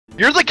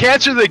You're the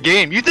cancer of the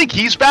game. You think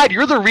he's bad?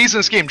 You're the reason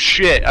this game's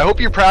shit. I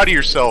hope you're proud of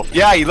yourself.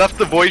 Yeah, he left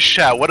the voice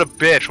chat. What a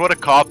bitch. What a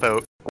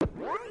cop-out.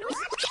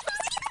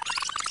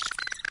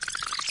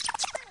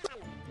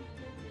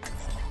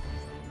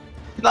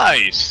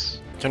 Nice.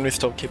 Can we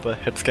still keep a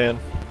hit scan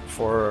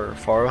for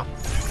Farah?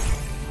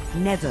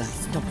 Never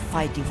stop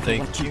fighting for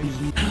what you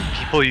believe.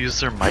 People use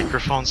their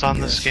microphones on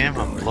this game?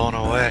 I'm blown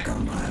away.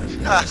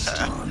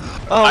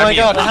 Oh my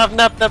god, I have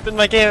Nap in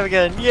my game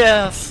again,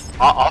 yes!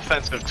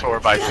 Offensive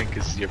Torb, I think,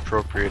 is the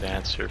appropriate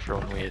answer for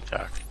when we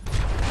attack.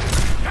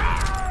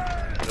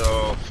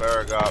 Yo,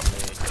 Farah got me.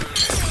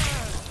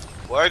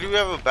 Why do we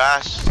have a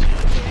bash?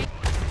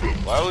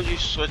 Why would you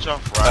switch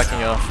off right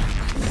Backing off.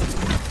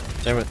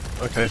 Damn it,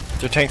 okay.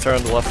 Their tanks are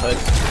on the left side.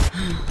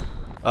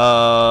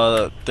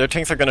 Their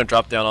tanks are gonna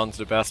drop down onto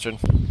the Bastion.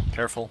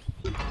 Careful.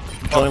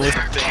 Why the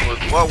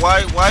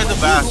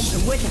bash?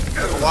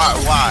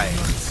 Why?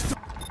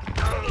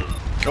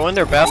 Go in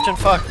there, Bastion,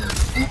 fuck.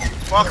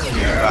 Fuck you,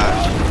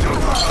 bash.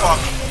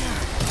 Fuck.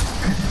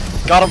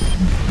 Got him.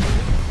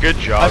 Good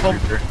job,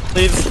 Reaper.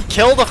 Please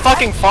kill the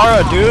fucking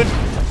Farah, dude.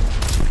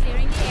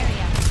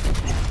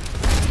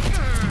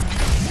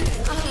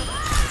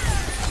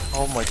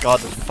 Oh my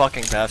god, the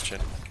fucking Bastion.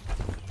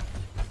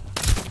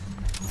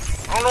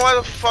 I don't know why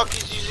the fuck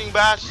he's using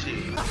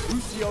Bastion.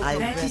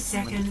 30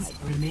 seconds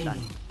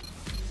remaining.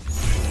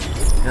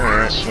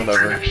 Alright,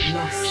 whatever.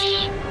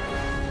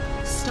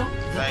 Stop the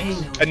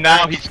payload. And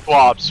now he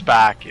swaps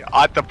back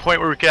at the point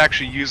where we can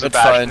actually use the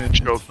Bastion and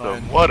choke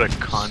them. What a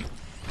cunt.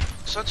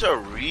 Such a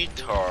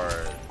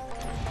retard.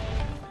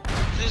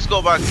 Please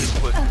go back to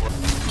quick.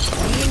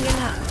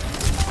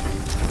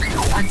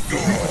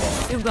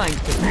 You're going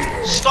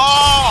to.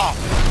 Stop!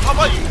 How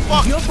about you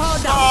fucking Your power down.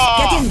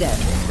 stop? Get in there.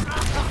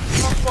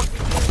 Stop fucking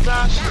doing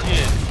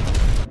Bastion.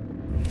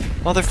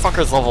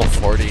 Motherfucker's level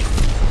 40.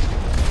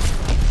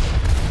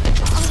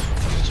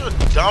 You're a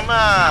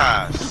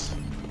dumbass.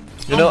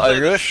 You know, Don't play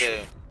this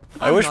game.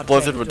 I wish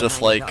Blizzard would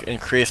just like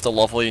increase the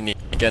level you need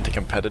to get into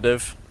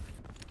competitive.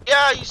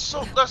 Yeah,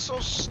 that's so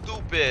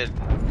stupid.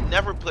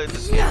 Never played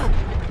this game.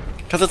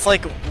 Cause it's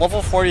like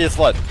level 40 is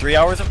what, 3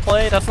 hours of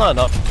play? That's not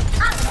enough.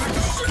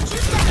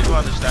 I do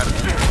understand it.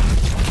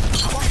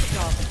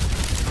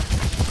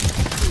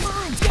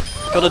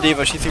 Kill the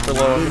Diva, she's super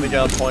low. I'm gonna get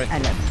on point.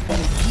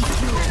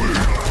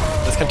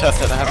 This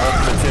contestant, I have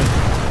ultimate too.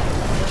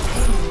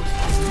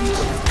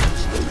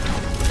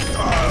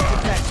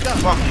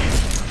 Fuck you.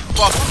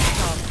 Fuck you.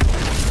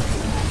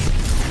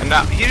 And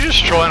now he's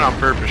just trolling on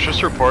purpose.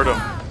 Just report him.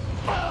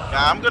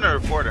 Yeah, I'm gonna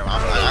report him.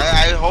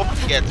 I hope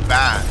he gets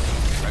banned.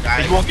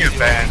 Like, He won't get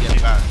banned.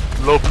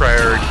 Low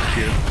priority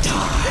queue.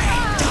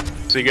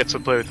 So he gets to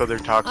play with other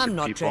toxic I'm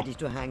not people. ready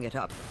to hang it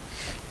up.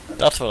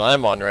 That's what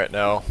I'm on right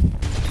now.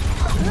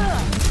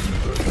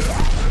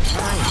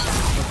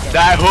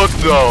 That hook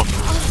though.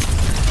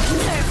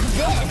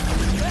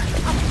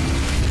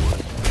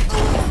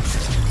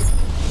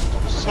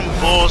 Some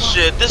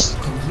bullshit. This.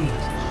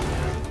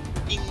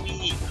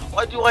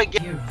 Why do I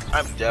get?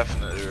 I'm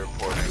definitely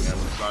reporting him.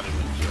 It's not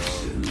even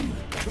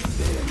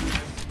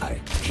a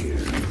joke.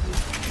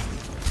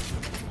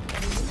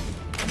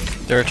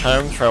 There are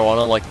times where I want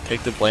to like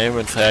take the blame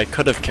and say I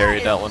could have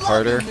carried that one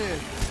harder.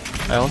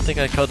 I don't think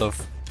I could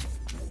have.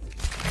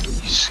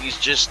 He's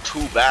just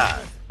too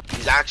bad.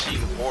 He's actually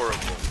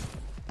horrible.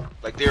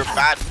 Like, they're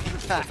bad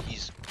people, but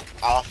he's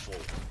awful.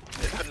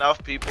 If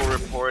enough people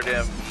report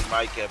him, he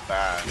might get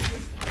banned.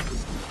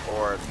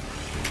 Or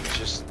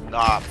just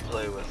not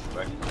play with,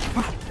 like,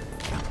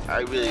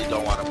 I really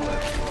don't want to play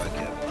with people like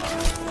him.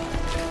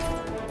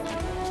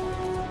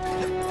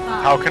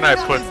 How can I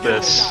put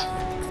this?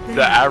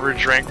 The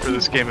average rank for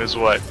this game is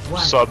what?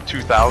 Sub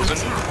 2000?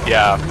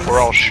 Yeah, we're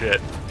all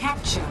shit.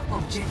 Capture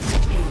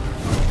objective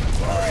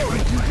A.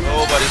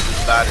 Nobody's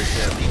as bad as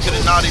him. He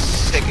could not even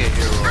pick a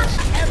hero.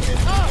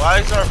 Why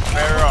is our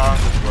Farah on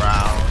the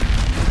ground?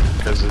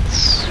 Because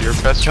it's your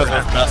best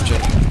friend.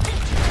 Bastion.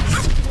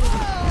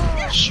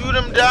 Shoot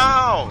him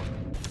down!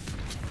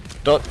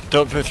 Don't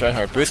boost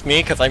Reinhardt. Boost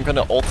me because I'm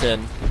gonna ult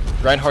in.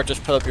 Reinhardt,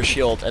 just put up your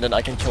shield and then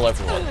I can kill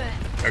everyone.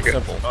 Okay.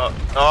 Simple.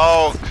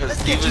 No,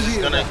 because he was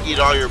just gonna eat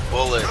all your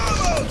bullets.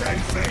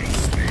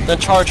 Then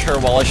charge her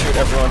while I shoot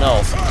everyone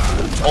else.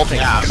 Ulting.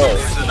 Yeah, Go.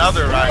 there's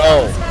another right.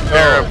 Oh.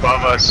 They're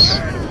above us.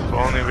 If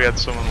only we had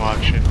someone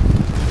watching.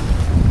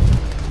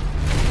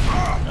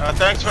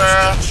 Thanks,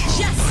 Farah.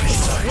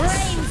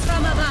 Rain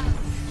from above.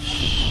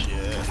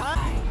 Shit.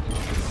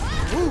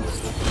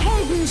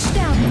 Helden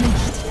sterben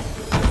nicht.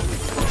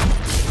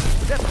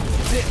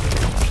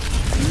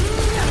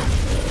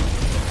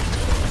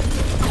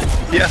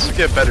 He has to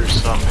get better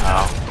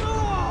somehow.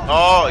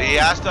 No, he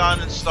has to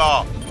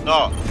uninstall.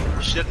 No,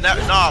 you should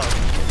never. No,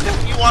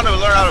 if you want to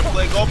learn how to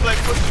play, go play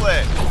quick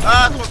play.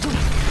 That's what quick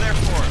play is there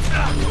for.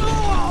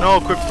 No,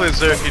 quick play is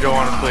there if you don't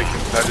want to play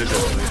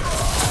competitively.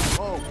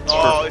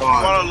 No, if you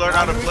want to learn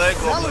how to play,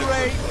 go play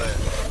quick play.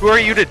 Who are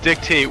you to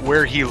dictate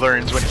where he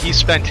learns when he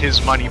spent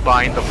his money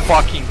buying the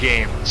fucking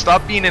game?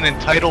 Stop being an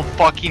entitled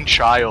fucking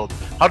child.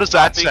 How does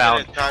that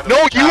sound?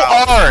 No, you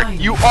are!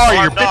 You are!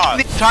 You're bitching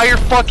the entire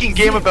fucking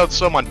game about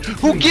someone.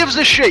 Who gives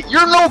a shit?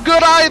 You're no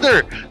good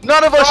either!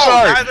 None of us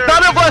are!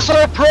 None of us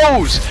are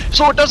pros!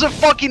 So it doesn't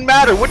fucking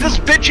matter. What does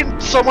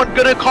bitching someone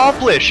gonna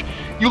accomplish?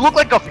 You look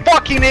like a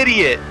fucking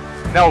idiot!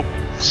 Now,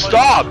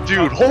 stop,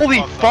 dude.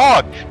 Holy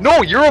fuck!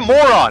 No, you're a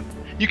moron!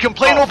 You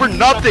complain over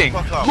nothing!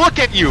 Look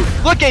at you!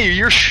 Look at you!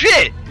 You're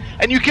shit!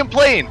 And you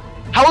complain!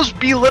 How's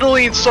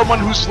belittling someone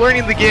who's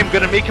learning the game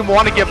gonna make him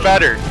want to get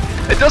better?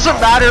 It doesn't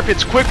matter if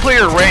it's quick play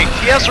or ranked.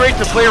 He has the right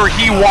to play where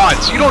he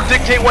wants. You don't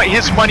dictate what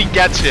his money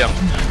gets him.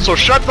 So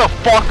shut the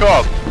fuck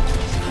up.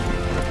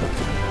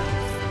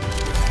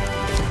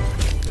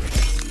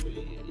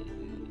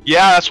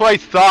 Yeah, that's what I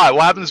thought.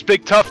 What happened to this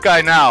big tough guy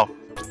now?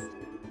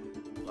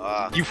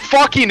 You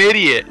fucking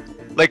idiot.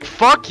 Like,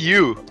 fuck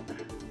you.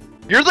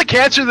 You're the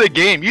cancer of the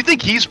game. You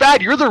think he's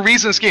bad? You're the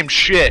reason this game's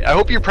shit. I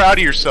hope you're proud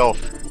of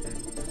yourself.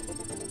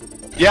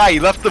 Yeah, he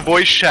left the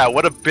voice chat.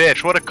 What a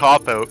bitch. What a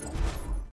cop-out.